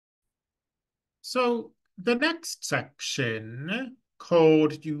So the next section,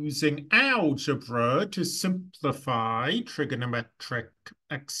 called Using Algebra to Simplify Trigonometric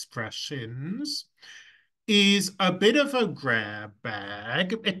Expressions, is a bit of a grab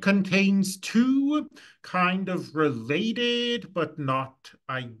bag. It contains two kind of related but not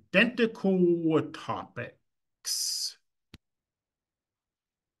identical topics.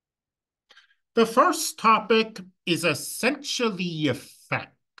 The first topic is essentially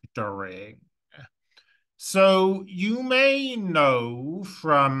factoring. So you may know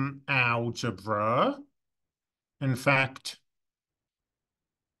from algebra, in fact,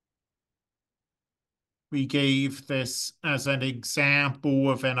 we gave this as an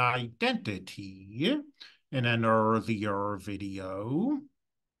example of an identity in an earlier video.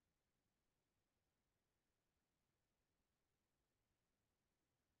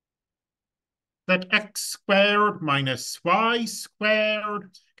 That x squared minus y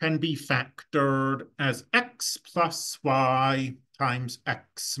squared can be factored as x plus y times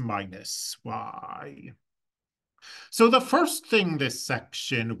x minus y. So the first thing this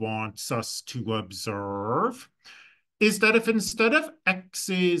section wants us to observe is that if instead of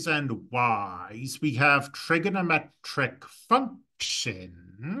x's and y's, we have trigonometric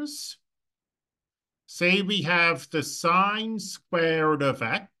functions, say we have the sine squared of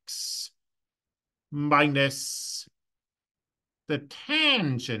x minus the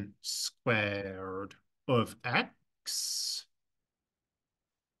tangent squared of x,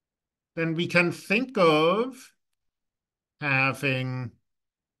 then we can think of having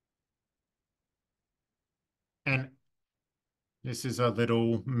an, this is a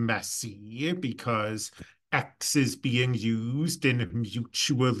little messy because x is being used in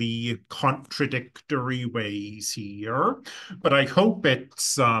mutually contradictory ways here, but I hope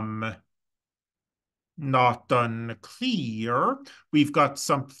it's not unclear. We've got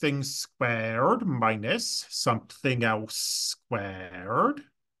something squared minus something else squared.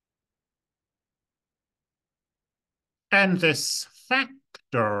 And this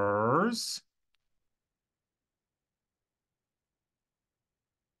factors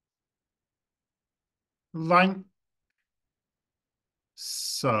like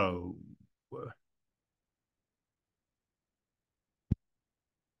so.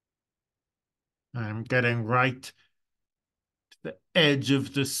 I'm getting right to the edge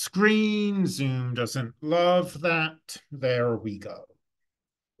of the screen. Zoom doesn't love that. There we go.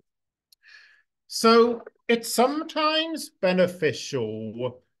 So it's sometimes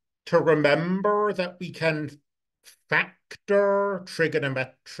beneficial to remember that we can factor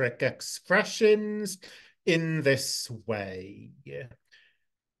trigonometric expressions in this way.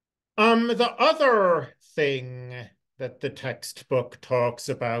 The other thing that the textbook talks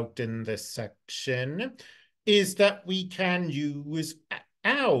about in this section is that we can use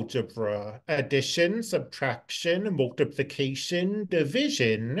algebra, addition, subtraction, multiplication,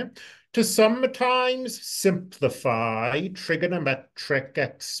 division, to sometimes simplify trigonometric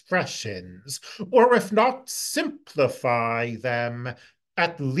expressions, or if not simplify them,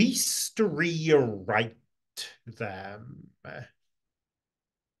 at least rewrite them.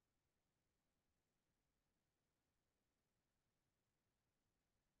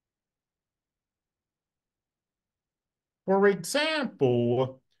 For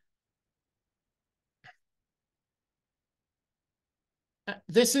example,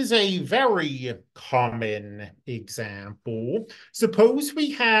 this is a very common example. Suppose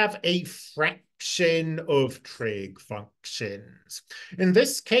we have a fraction of trig functions. In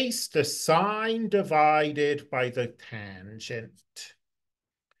this case, the sine divided by the tangent.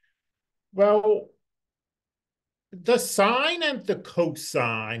 Well, the sine and the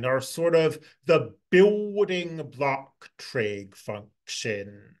cosine are sort of the building block trig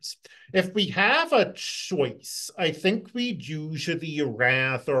functions. If we have a choice, I think we'd usually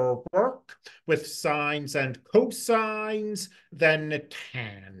rather work with sines and cosines than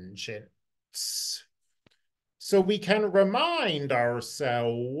tangents. So we can remind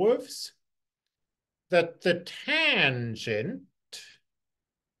ourselves that the tangent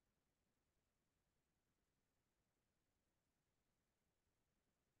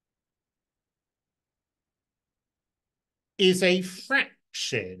is a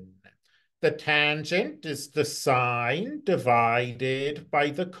fraction. The tangent is the sine divided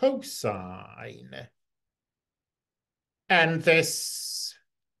by the cosine. And this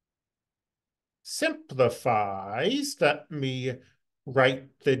simplifies. Let me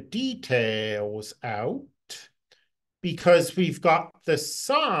write the details out, because we've got the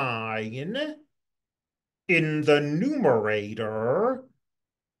sine in the numerator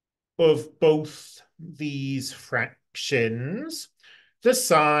of both these fractions. The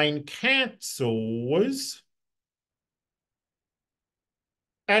sine cancels,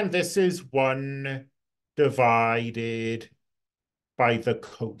 and this is 1 divided by the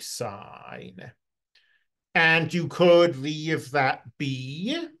cosine. And you could leave that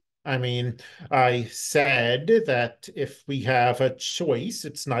be. I mean, I said that if we have a choice,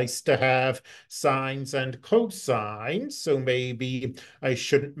 it's nice to have sines and cosines, so maybe I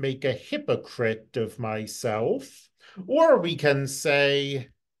shouldn't make a hypocrite of myself. Or we can say,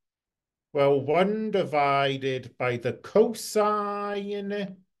 well, 1 divided by the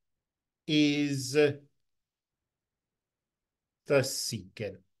cosine is the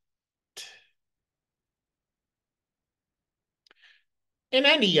secant. In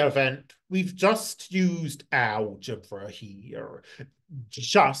any event, we've just used algebra here,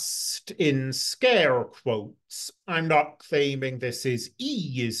 just in scare quotes. I'm not claiming this is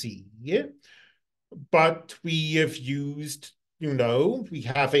easy, but we have used, we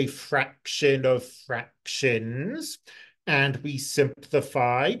have a fraction of fractions, and we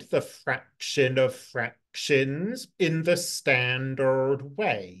simplified the fraction of fractions in the standard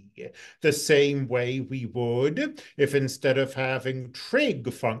way, the same way we would if instead of having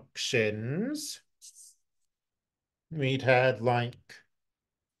trig functions, we'd had like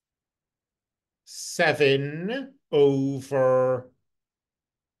 7 over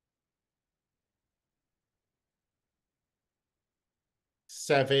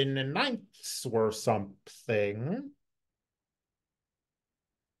 7/9 or something.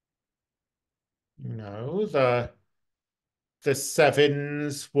 The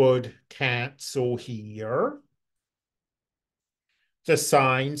sevens would cancel here. The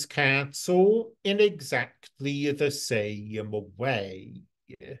signs cancel in exactly the same way.